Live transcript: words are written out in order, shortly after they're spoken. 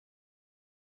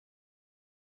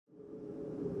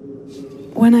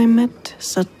When I met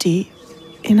Sati,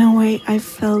 in a way I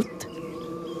felt,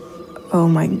 oh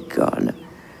my God,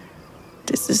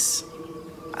 this is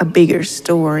a bigger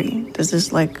story. This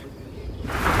is like...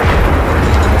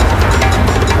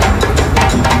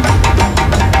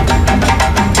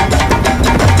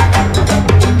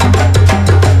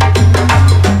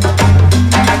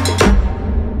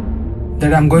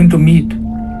 that I'm going to meet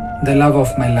the love of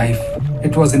my life.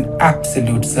 It was an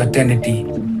absolute certainty.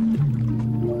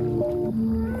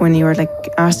 When you were like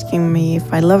asking me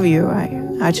if I love you,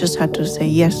 I just had to say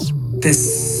yes.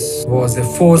 This was a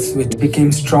force which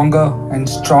became stronger and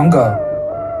stronger.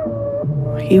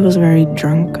 He was very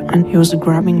drunk and he was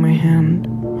grabbing my hand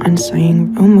and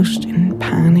saying, almost in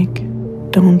panic,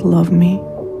 "Don't love me.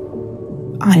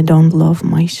 I don't love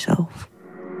myself."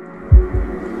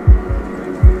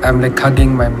 I'm like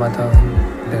hugging my mother,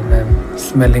 and I'm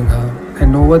smelling her.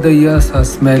 And over the years, her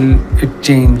smell, it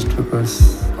changed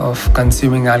because of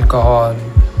consuming alcohol.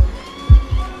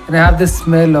 And I have this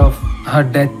smell of her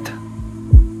death.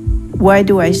 Why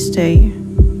do I stay?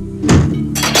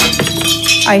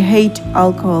 I hate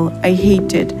alcohol. I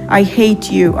hate it. I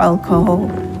hate you, alcohol.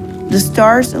 The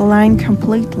stars align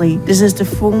completely. This is the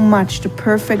full match, the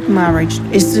perfect marriage.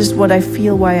 Is this what I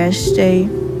feel why I stay?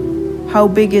 How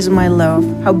big is my love?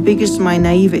 How big is my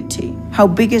naivety? How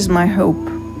big is my hope?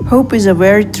 Hope is a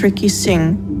very tricky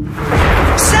thing.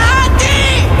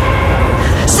 Sati!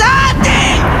 Sati!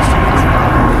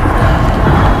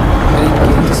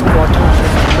 This quarter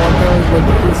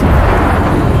is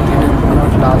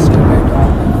not last.